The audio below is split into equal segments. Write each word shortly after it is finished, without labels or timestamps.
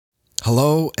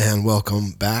Hello and welcome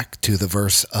back to the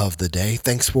verse of the day.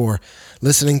 Thanks for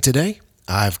listening today.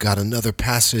 I've got another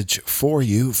passage for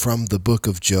you from the book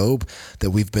of Job that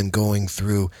we've been going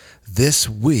through this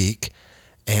week.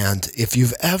 And if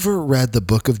you've ever read the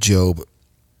book of Job,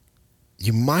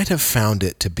 you might have found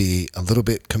it to be a little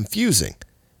bit confusing.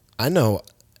 I know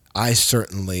I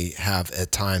certainly have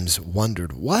at times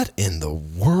wondered, what in the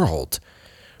world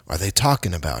are they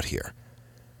talking about here?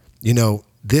 You know,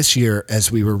 this year,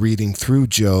 as we were reading through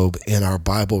Job in our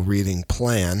Bible reading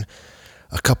plan,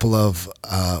 a couple of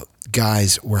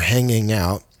guys were hanging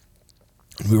out,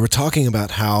 and we were talking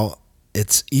about how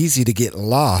it's easy to get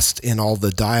lost in all the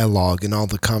dialogue and all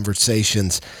the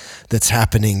conversations that's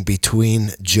happening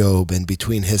between Job and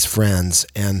between his friends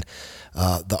and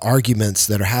the arguments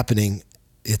that are happening.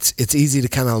 It's easy to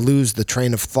kind of lose the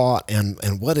train of thought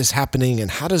and what is happening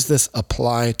and how does this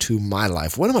apply to my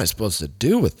life? What am I supposed to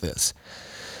do with this?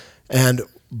 And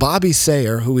Bobby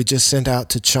Sayer, who we just sent out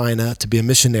to China to be a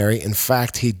missionary, in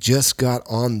fact, he just got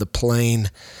on the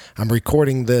plane. I'm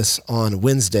recording this on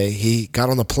Wednesday. He got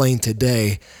on the plane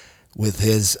today with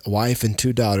his wife and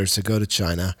two daughters to go to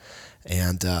China.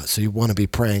 And so you want to be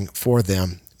praying for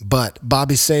them. But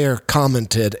Bobby Sayer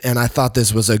commented, and I thought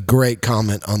this was a great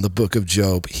comment on the book of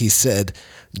Job. He said,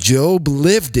 Job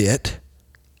lived it,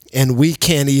 and we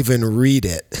can't even read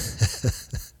it.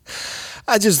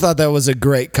 I just thought that was a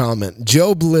great comment.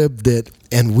 Job lived it,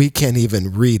 and we can't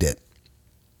even read it.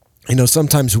 You know,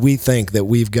 sometimes we think that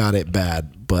we've got it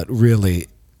bad, but really,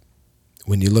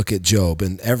 when you look at Job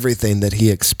and everything that he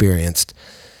experienced,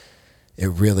 it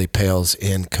really pales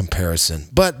in comparison.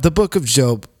 But the book of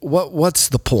Job, what's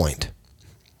the point?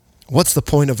 What's the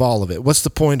point of all of it? What's the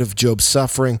point of Job's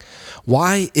suffering?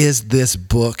 Why is this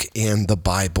book in the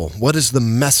Bible? What is the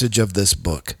message of this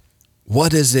book?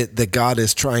 What is it that God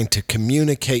is trying to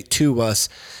communicate to us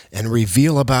and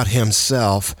reveal about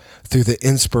himself through the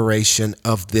inspiration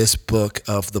of this book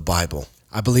of the Bible?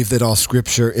 I believe that all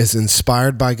scripture is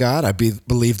inspired by God. I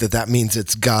believe that means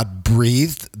it's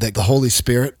God-breathed, that the Holy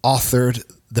Spirit authored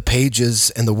the pages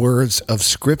and the words of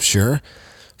scripture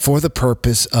for the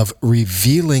purpose of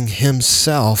revealing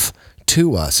himself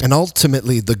to us. And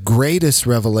ultimately, the greatest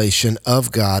revelation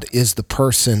of God is the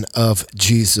person of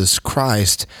Jesus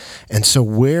Christ. And so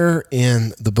where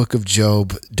in the book of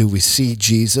Job do we see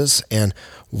Jesus, and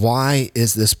why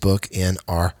is this book in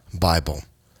our Bible?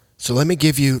 So let me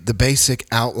give you the basic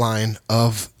outline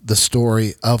of the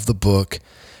story of the book,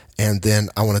 and then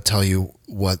I want to tell you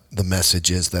what the message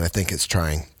is that I think it's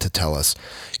trying to tell us.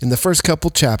 In the first couple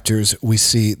chapters, we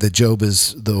see that Job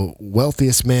is the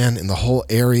wealthiest man in the whole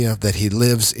area that he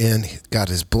lives in. God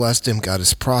has blessed him. God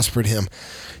has prospered him.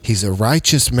 He's a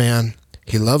righteous man.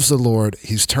 He loves the Lord.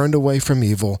 He's turned away from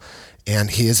evil,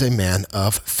 and he is a man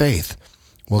of faith.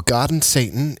 Well, God and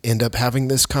Satan end up having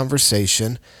this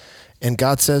conversation, and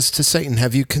God says to Satan,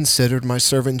 have you considered my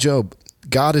servant Job?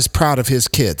 God is proud of his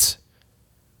kids.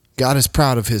 God is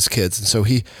proud of his kids. And so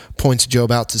he points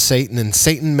Job out to Satan, and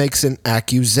Satan makes an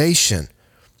accusation.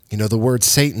 You know, the word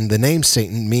Satan, the name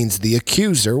Satan, means the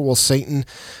accuser. Well, Satan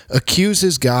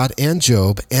accuses God and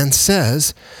Job and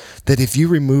says that if you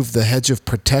remove the hedge of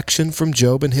protection from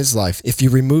Job and his life, if you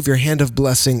remove your hand of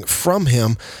blessing from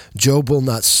him, Job will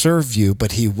not serve you,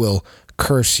 but he will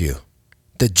curse you.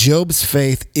 That Job's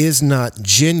faith is not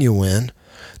genuine,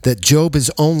 that Job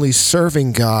is only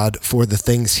serving God for the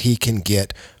things he can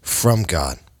get from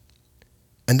God.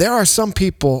 And there are some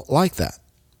people like that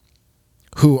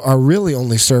who are really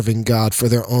only serving God for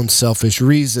their own selfish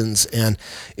reasons. And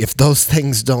if those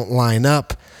things don't line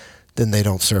up, then they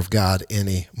don't serve God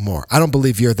anymore. I don't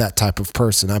believe you're that type of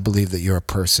person. I believe that you're a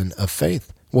person of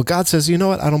faith. Well, God says, you know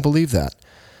what? I don't believe that.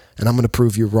 And I'm going to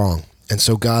prove you wrong. And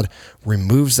so God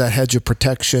removes that hedge of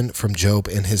protection from Job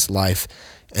in his life,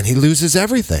 and he loses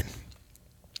everything.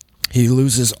 He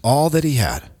loses all that he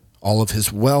had, all of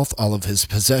his wealth, all of his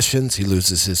possessions. He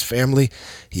loses his family.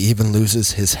 He even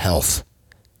loses his health.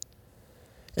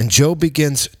 And Job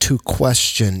begins to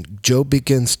question. Job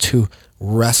begins to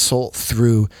wrestle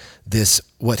through this,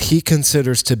 what he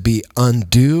considers to be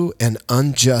undue and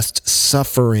unjust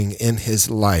suffering in his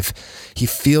life. He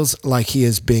feels like he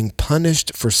is being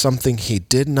punished for something he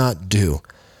did not do.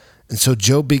 And so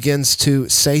Job begins to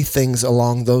say things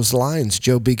along those lines.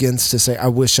 Job begins to say, I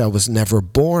wish I was never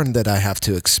born that I have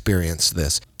to experience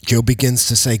this. Job begins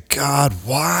to say, God,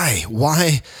 why?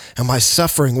 Why am I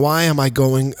suffering? Why am I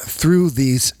going through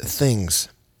these things?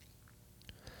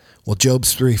 Well,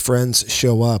 Job's three friends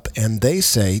show up and they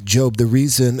say, Job, the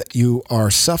reason you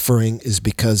are suffering is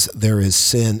because there is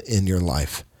sin in your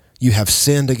life. You have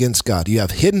sinned against God. You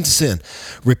have hidden sin.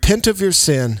 Repent of your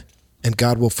sin and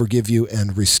God will forgive you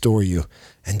and restore you.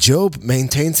 And Job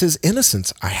maintains his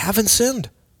innocence. I haven't sinned.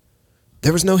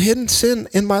 There was no hidden sin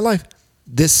in my life.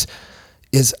 This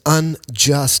is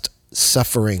unjust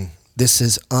suffering. This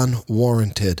is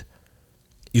unwarranted.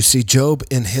 You see, Job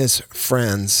and his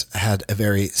friends had a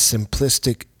very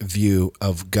simplistic view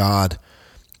of God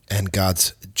and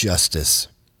God's justice.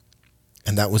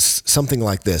 And that was something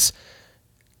like this.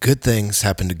 Good things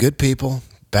happen to good people.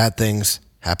 Bad things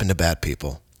happen to bad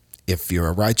people. If you're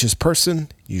a righteous person,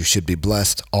 you should be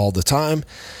blessed all the time.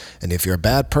 And if you're a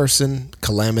bad person,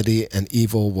 calamity and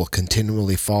evil will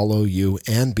continually follow you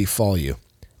and befall you.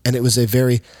 And it was a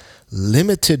very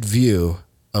limited view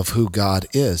of who God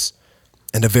is,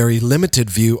 and a very limited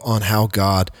view on how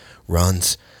God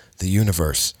runs the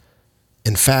universe.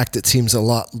 In fact, it seems a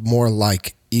lot more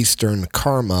like Eastern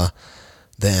karma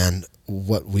than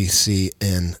what we see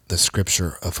in the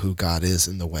scripture of who God is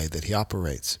and the way that he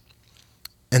operates.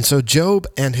 And so Job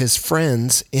and his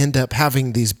friends end up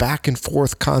having these back and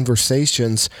forth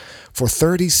conversations for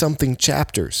 30-something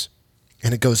chapters.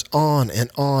 And it goes on,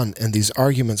 and these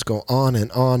arguments go on,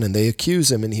 and they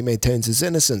accuse him, and he maintains his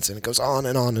innocence, and it goes on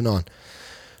and on and on.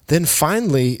 Then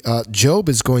finally, Job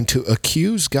is going to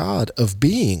accuse God of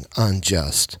being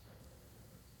unjust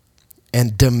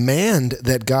and demand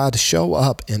that God show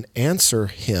up and answer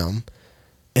him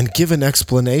and give an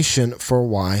explanation for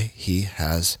why he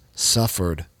has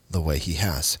suffered the way he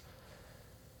has.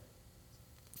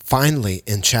 Finally,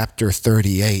 in chapter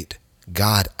 38,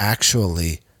 God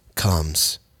actually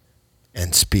comes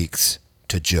and speaks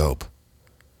to Job.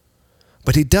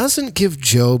 But he doesn't give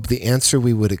Job the answer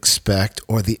we would expect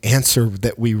or the answer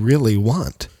that we really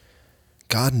want.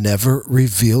 God never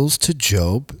reveals to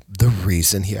Job the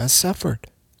reason he has suffered.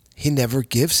 He never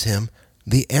gives him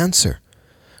the answer.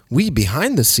 We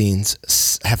behind the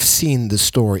scenes have seen the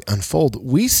story unfold.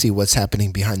 We see what's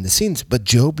happening behind the scenes, but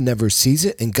Job never sees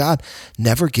it, and God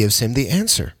never gives him the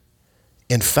answer.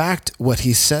 In fact, what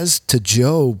he says to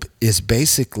Job is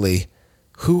basically,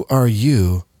 who are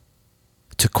you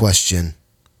to question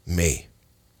me?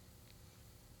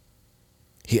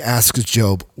 He asks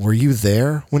Job, were you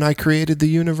there when I created the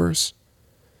universe?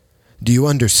 Do you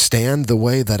understand the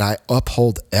way that I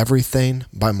uphold everything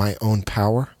by my own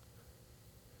power?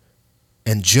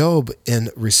 And Job, in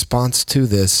response to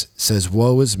this, says,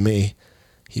 woe is me.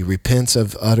 He repents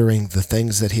of uttering the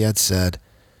things that he had said,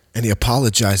 and he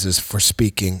apologizes for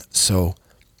speaking so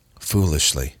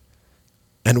foolishly.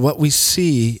 And what we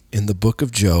see in the book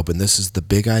of Job, and this is the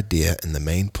big idea and the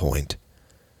main point,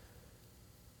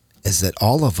 is that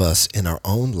all of us in our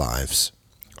own lives,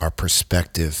 our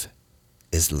perspective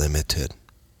is limited.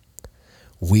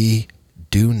 We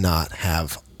do not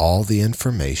have all the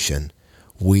information.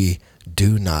 We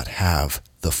do not have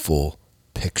the full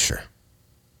picture.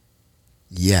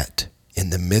 Yet, in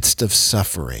the midst of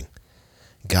suffering,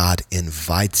 God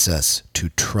invites us to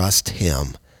trust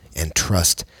him and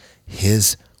trust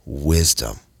his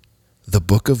wisdom. The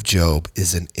book of Job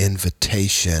is an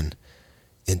invitation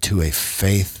into a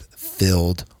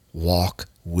faith-filled walk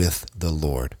with the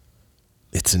Lord.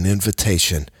 It's an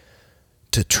invitation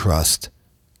to trust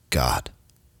God.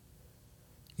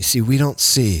 You see, we don't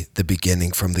see the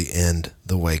beginning from the end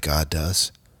the way God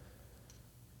does.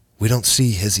 We don't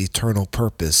see his eternal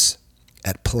purpose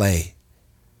at play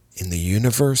in the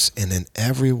universe and in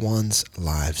everyone's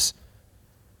lives.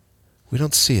 We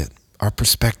don't see it. Our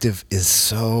perspective is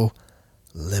so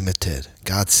limited.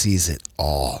 God sees it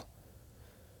all.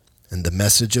 And the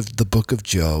message of the book of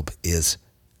Job is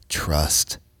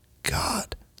trust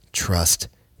God. Trust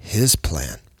his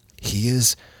plan. He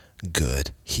is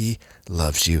good. He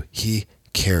loves you. He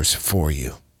cares for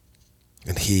you.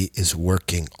 And he is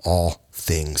working all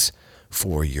things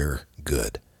for your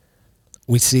good.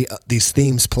 We see these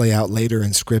themes play out later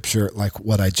in Scripture, like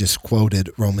what I just quoted,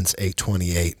 Romans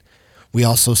 8:28. We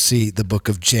also see the book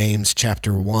of James,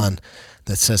 chapter 1,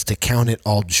 that says to count it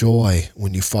all joy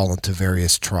when you fall into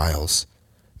various trials,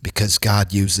 because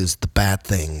God uses the bad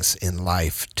things in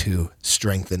life to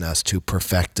strengthen us, to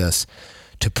perfect us,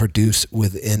 to produce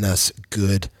within us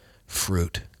good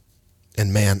fruit.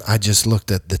 And man, I just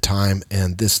looked at the time,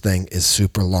 and this thing is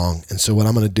super long. And so what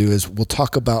I'm going to do is we'll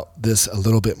talk about this a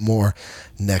little bit more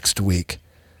next week.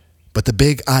 But the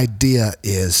big idea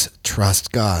is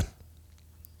trust God.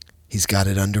 He's got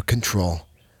it under control.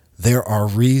 There are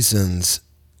reasons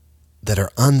that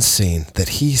are unseen that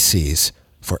he sees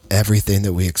for everything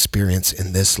that we experience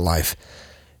in this life,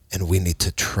 and we need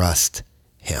to trust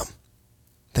him.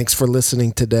 Thanks for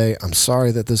listening today. I'm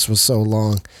sorry that this was so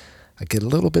long. I get a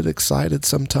little bit excited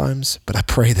sometimes, but I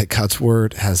pray that God's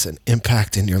word has an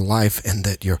impact in your life and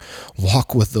that your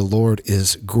walk with the Lord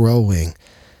is growing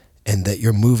and that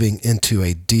you're moving into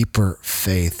a deeper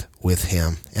faith with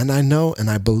him. And I know and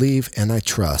I believe and I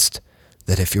trust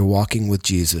that if you're walking with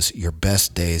Jesus, your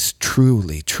best days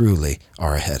truly, truly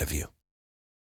are ahead of you.